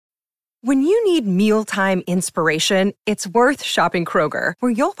When you need mealtime inspiration, it's worth shopping Kroger,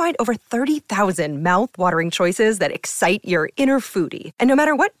 where you'll find over 30,000 mouth-watering choices that excite your inner foodie. And no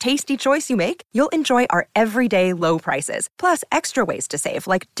matter what tasty choice you make, you'll enjoy our everyday low prices, plus extra ways to save,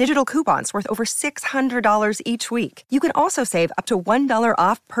 like digital coupons worth over $600 each week. You can also save up to $1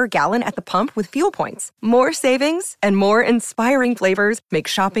 off per gallon at the pump with fuel points. More savings and more inspiring flavors make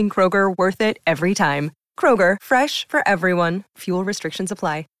shopping Kroger worth it every time. Kroger, fresh for everyone. Fuel restrictions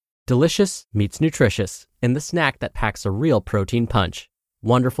apply. Delicious meets nutritious in the snack that packs a real protein punch.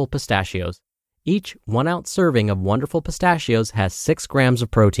 Wonderful Pistachios. Each 1-ounce serving of Wonderful Pistachios has 6 grams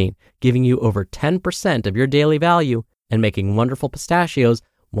of protein, giving you over 10% of your daily value and making Wonderful Pistachios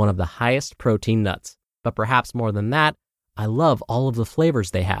one of the highest protein nuts. But perhaps more than that, I love all of the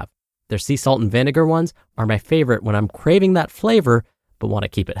flavors they have. Their sea salt and vinegar ones are my favorite when I'm craving that flavor but want to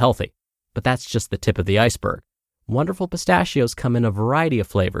keep it healthy. But that's just the tip of the iceberg. Wonderful Pistachios come in a variety of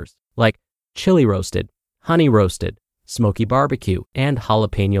flavors, like chili roasted, honey roasted, smoky barbecue, and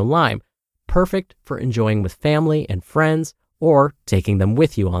jalapeno lime, perfect for enjoying with family and friends or taking them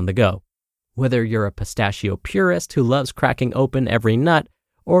with you on the go. Whether you're a pistachio purist who loves cracking open every nut,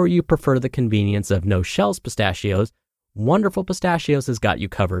 or you prefer the convenience of no-shells pistachios, Wonderful Pistachios has got you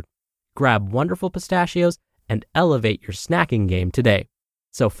covered. Grab Wonderful Pistachios and elevate your snacking game today.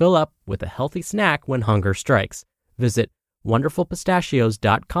 So fill up with a healthy snack when hunger strikes. Visit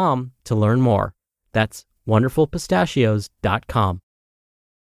wonderfulpistachios.com to learn more. That's wonderfulpistachios.com.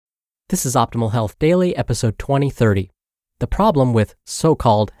 This is Optimal Health Daily, episode 2030. The Problem with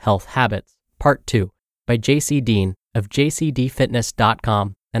So-Called Health Habits, Part 2, by Deen of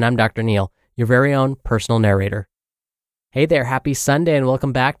jcdfitness.com. And I'm Dr. Neil, your very own personal narrator. Hey there, happy Sunday, and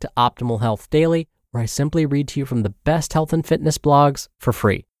welcome back to Optimal Health Daily, where I simply read to you from the best health and fitness blogs for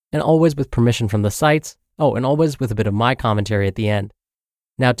free, and always with permission from the sites. Oh, and always with a bit of my commentary at the end.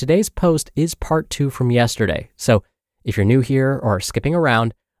 Now, today's post is part 2 from yesterday, so if you're new here or skipping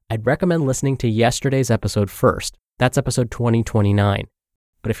around, I'd recommend listening to yesterday's episode first. That's episode 2029.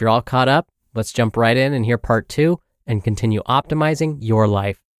 But if you're all caught up, let's jump right in and hear part 2 and continue optimizing your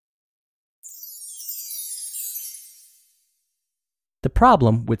life. The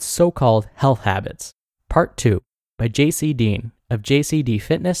Problem with So-Called Health Habits, Part 2, by Deen of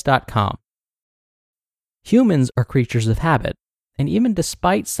jcdfitness.com. Humans are creatures of habit, and even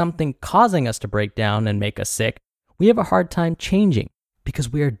despite something causing us to break down and make us sick, we have a hard time changing because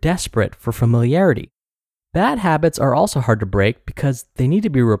we are desperate for familiarity. Bad habits are also hard to break because they need to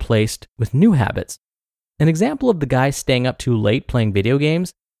be replaced with new habits. An example of the guy staying up too late playing video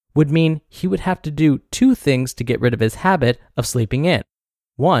games would mean he would have to do 2 things to get rid of his habit of sleeping in.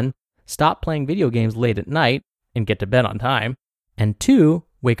 1, stop playing video games late at night and get to bed on time, and 2,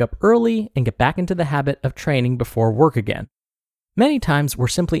 wake up early and get back into the habit of training before work again. Many times we're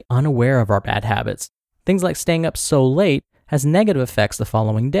simply unaware of our bad habits. Things like staying up so late has negative effects the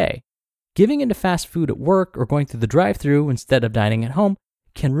following day. Giving into fast food at work or going through the drive-thru instead of dining at home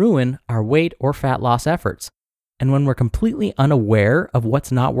can ruin our weight or fat loss efforts. And when we're completely unaware of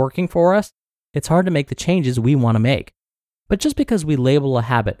what's not working for us, it's hard to make the changes we want to make. But just because we label a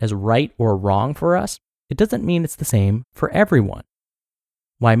habit as right or wrong for us, it doesn't mean it's the same for everyone.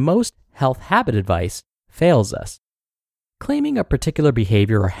 Why most health habit advice fails us. Claiming a particular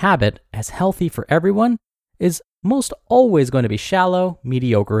behavior or habit as healthy for everyone is most always going to be shallow,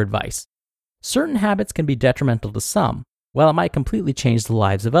 mediocre advice. Certain habits can be detrimental to some, while it might completely change the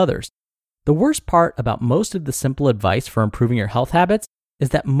lives of others. The worst part about most of the simple advice for improving your health habits is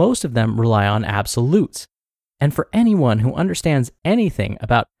that most of them rely on absolutes. And for anyone who understands anything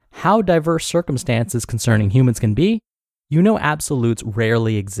about how diverse circumstances concerning humans can be, you know absolutes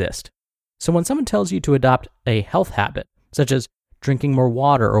rarely exist. So when someone tells you to adopt a health habit, such as drinking more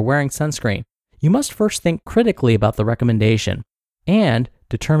water or wearing sunscreen, you must first think critically about the recommendation and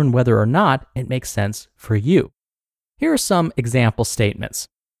determine whether or not it makes sense for you. Here are some example statements.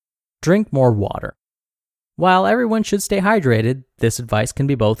 Drink more water. While everyone should stay hydrated, this advice can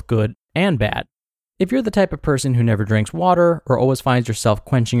be both good and bad. If you're the type of person who never drinks water or always finds yourself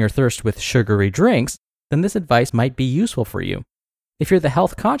quenching your thirst with sugary drinks, then this advice might be useful for you. If you're the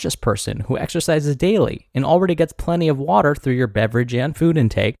health-conscious person who exercises daily and already gets plenty of water through your beverage and food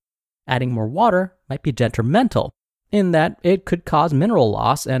intake, adding more water might be detrimental in that it could cause mineral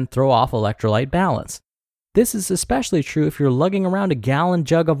loss and throw off electrolyte balance. This is especially true if you're lugging around a gallon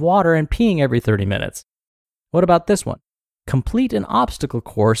jug of water and peeing every 30 minutes. What about this one? Complete an obstacle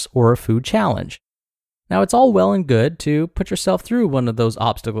course or a food challenge. Now, it's all well and good to put yourself through one of those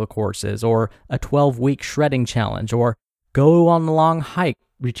obstacle courses or a 12-week shredding challenge or go on a long hike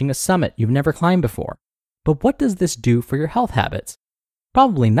reaching a summit you've never climbed before. But what does this do for your health habits?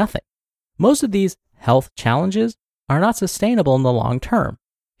 Probably nothing. Most of these health challenges are not sustainable in the long term.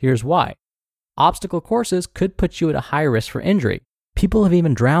 Here's why. Obstacle courses could put you at a high risk for injury. People have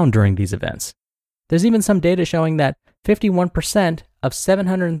even drowned during these events. There's even some data showing that 51% of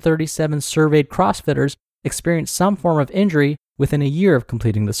 737 surveyed CrossFitters experienced some form of injury within a year of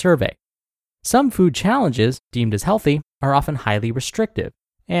completing the survey. Some food challenges, deemed as healthy, are often highly restrictive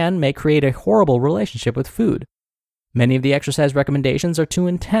and may create a horrible relationship with food. Many of the exercise recommendations are too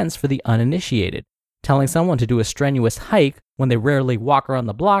intense for the uninitiated. Telling someone to do a strenuous hike when they rarely walk around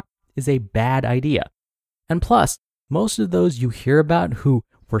the block is a bad idea. And plus, most of those you hear about who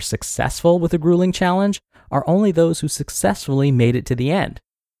were successful with a grueling challenge are only those who successfully made it to the end.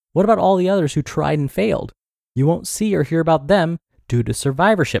 What about all the others who tried and failed? You won't see or hear about them due to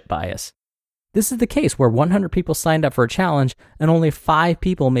survivorship bias. This is the case where 100 people signed up for a challenge and only 5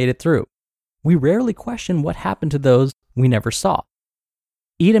 people made it through. We rarely question what happened to those we never saw.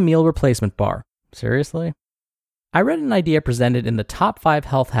 Eat a meal replacement bar. Seriously? I read an idea presented in the top 5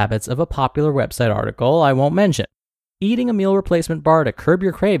 health habits of a popular website article I won't mention. Eating a meal replacement bar to curb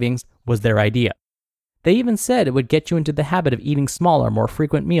your cravings was their idea. They even said it would get you into the habit of eating smaller, more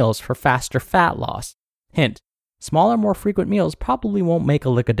frequent meals for faster fat loss. Hint, smaller, more frequent meals probably won't make a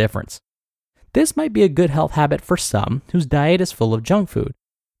lick of difference. This might be a good health habit for some whose diet is full of junk food,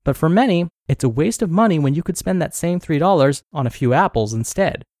 but for many, it's a waste of money when you could spend that same $3 on a few apples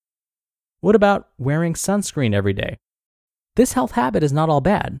instead. What about wearing sunscreen every day? This health habit is not all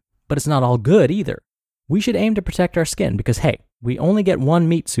bad, but it's not all good either. We should aim to protect our skin because, hey, we only get one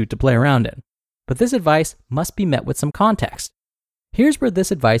meat suit to play around in. But this advice must be met with some context. Here's where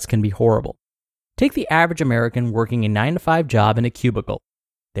this advice can be horrible. Take the average American working a 9-to-5 job in a cubicle.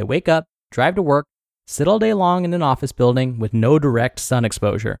 They wake up, drive to work, sit all day long in an office building with no direct sun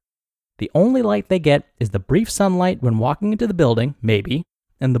exposure. The only light they get is the brief sunlight when walking into the building, maybe,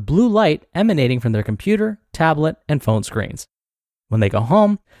 and the blue light emanating from their computer, tablet, and phone screens. When they go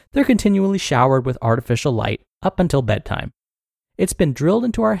home, they're continually showered with artificial light up until bedtime. It's been drilled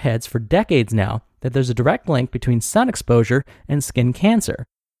into our heads for decades now that there's a direct link between sun exposure and skin cancer.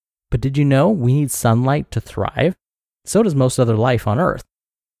 But did you know we need sunlight to thrive? So does most other life on Earth.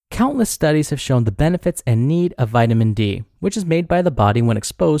 Countless studies have shown the benefits and need of vitamin D, which is made by the body when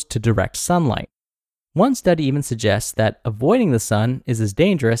exposed to direct sunlight. One study even suggests that avoiding the sun is as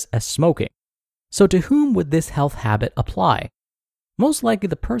dangerous as smoking. So to whom would this health habit apply? Most likely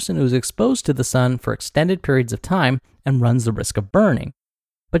the person who is exposed to the sun for extended periods of time and runs the risk of burning.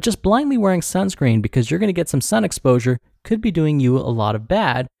 But just blindly wearing sunscreen because you're going to get some sun exposure could be doing you a lot of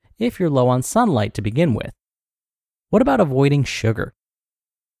bad if you're low on sunlight to begin with. What about avoiding sugar?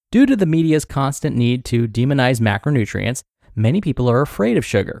 Due to the media's constant need to demonize macronutrients, many people are afraid of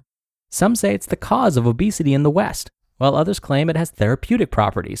sugar. Some say it's the cause of obesity in the West, while others claim it has therapeutic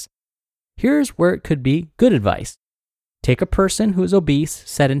properties. Here's where it could be good advice. Take a person who is obese,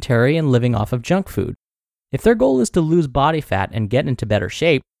 sedentary, and living off of junk food. If their goal is to lose body fat and get into better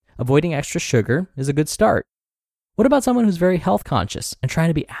shape, avoiding extra sugar is a good start. What about someone who's very health conscious and trying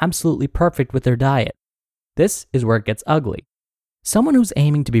to be absolutely perfect with their diet? This is where it gets ugly. Someone who's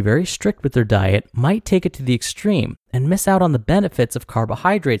aiming to be very strict with their diet might take it to the extreme and miss out on the benefits of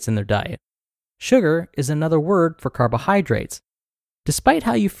carbohydrates in their diet. Sugar is another word for carbohydrates. Despite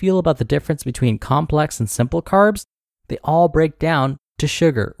how you feel about the difference between complex and simple carbs, they all break down to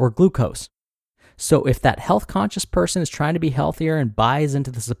sugar or glucose. So if that health-conscious person is trying to be healthier and buys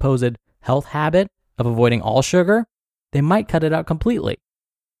into the supposed health habit of avoiding all sugar, they might cut it out completely.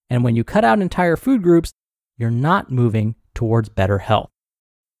 And when you cut out entire food groups, you're not moving towards better health.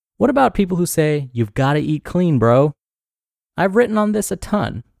 What about people who say, you've got to eat clean, bro? I've written on this a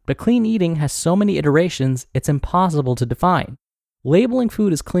ton, but clean eating has so many iterations, it's impossible to define. Labeling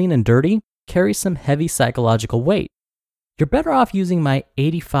food as clean and dirty carries some heavy psychological weight. You're better off using my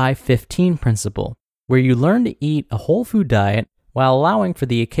 85-15 principle, where you learn to eat a whole food diet while allowing for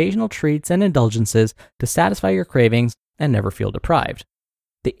the occasional treats and indulgences to satisfy your cravings and never feel deprived.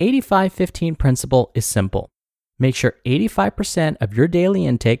 The 85-15 principle is simple. Make sure 85% of your daily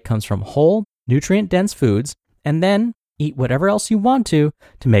intake comes from whole, nutrient-dense foods, and then eat whatever else you want to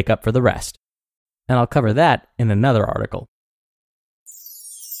make up for the rest. And I'll cover that in another article.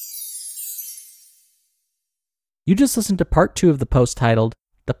 You just listened to part 2 of the post titled,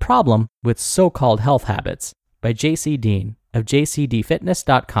 The Problem with So-Called Health Habits by JC Deen of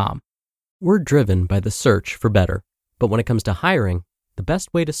jcdfitness.com. We're driven by the search for better, but when it comes to hiring, the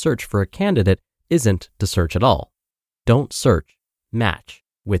best way to search for a candidate isn't to search at all. Don't search, match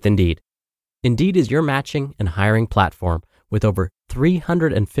with Indeed. Indeed is your matching and hiring platform with over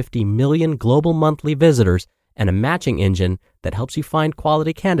 350 million global monthly visitors and a matching engine that helps you find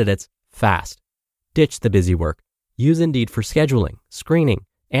quality candidates fast. Ditch the busy work. Use Indeed for scheduling, screening,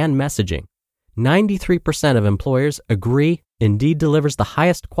 and messaging. 93% of employers agree Indeed delivers the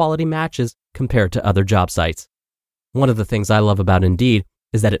highest quality matches compared to other job sites. One of the things I love about Indeed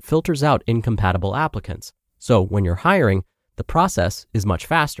is that it filters out incompatible applicants. So when you're hiring, the process is much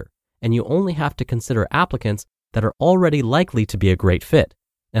faster, and you only have to consider applicants that are already likely to be a great fit.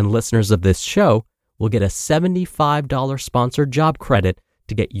 And listeners of this show will get a $75 sponsored job credit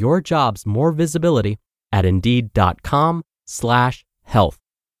to get your jobs more visibility at Indeed.com/health.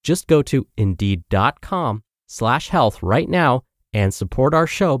 Just go to Indeed.com/health right now and support our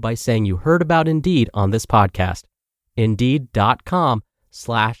show by saying you heard about Indeed on this podcast.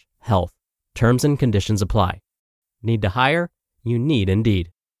 Indeed.com/health. Terms and conditions apply. Need to hire? You need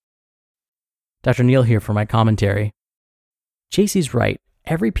Indeed. Dr. Neal here for my commentary. JC's right.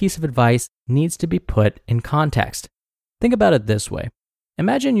 Every piece of advice needs to be put in context. Think about it this way.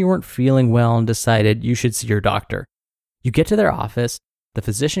 Imagine you weren't feeling well and decided you should see your doctor. You get to their office, the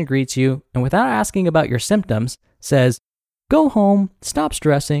physician greets you, and without asking about your symptoms, says, "Go home, stop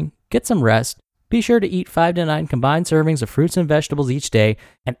stressing, get some rest, be sure to eat 5 to 9 combined servings of fruits and vegetables each day,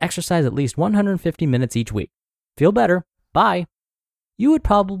 and exercise at least 150 minutes each week. Feel better, bye." You would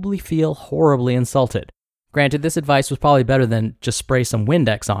probably feel horribly insulted. Granted, this advice was probably better than just spray some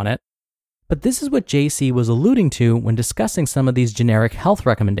Windex on it. But this is what JC was alluding to when discussing some of these generic health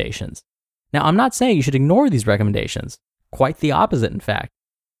recommendations. Now, I'm not saying you should ignore these recommendations. Quite the opposite, in fact.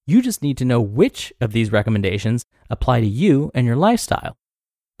 You just need to know which of these recommendations apply to you and your lifestyle.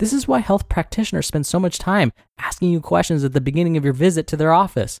 This is why health practitioners spend so much time asking you questions at the beginning of your visit to their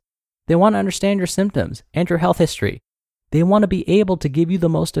office. They want to understand your symptoms and your health history. They want to be able to give you the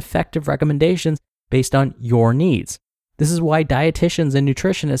most effective recommendations based on your needs. This is why dietitians and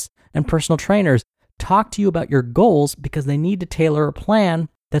nutritionists and personal trainers talk to you about your goals, because they need to tailor a plan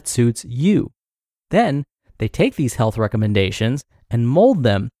that suits you. Then they take these health recommendations and mold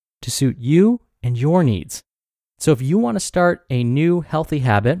them to suit you and your needs. So if you want to start a new healthy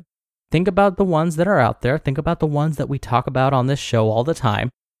habit, think about the ones that are out there. Think about the ones that we talk about on this show all the time,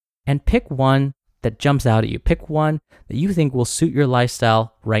 and pick one that jumps out at you. Pick one that you think will suit your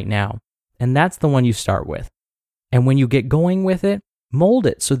lifestyle right now. And that's the one you start with. And when you get going with it, mold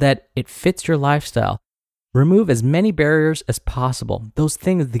it so that it fits your lifestyle. Remove as many barriers as possible, those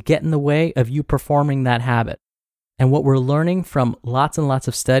things that get in the way of you performing that habit. And what we're learning from lots and lots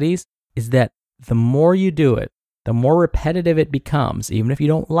of studies is that the more you do it, the more repetitive it becomes, even if you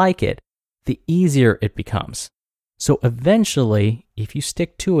don't like it, the easier it becomes. So eventually, if you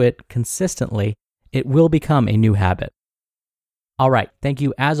stick to it consistently, it will become a new habit. All right. Thank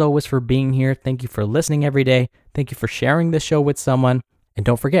you as always for being here. Thank you for listening every day. Thank you for sharing this show with someone. And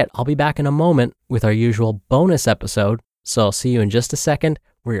don't forget, I'll be back in a moment with our usual bonus episode. So I'll see you in just a second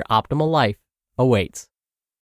where your optimal life awaits.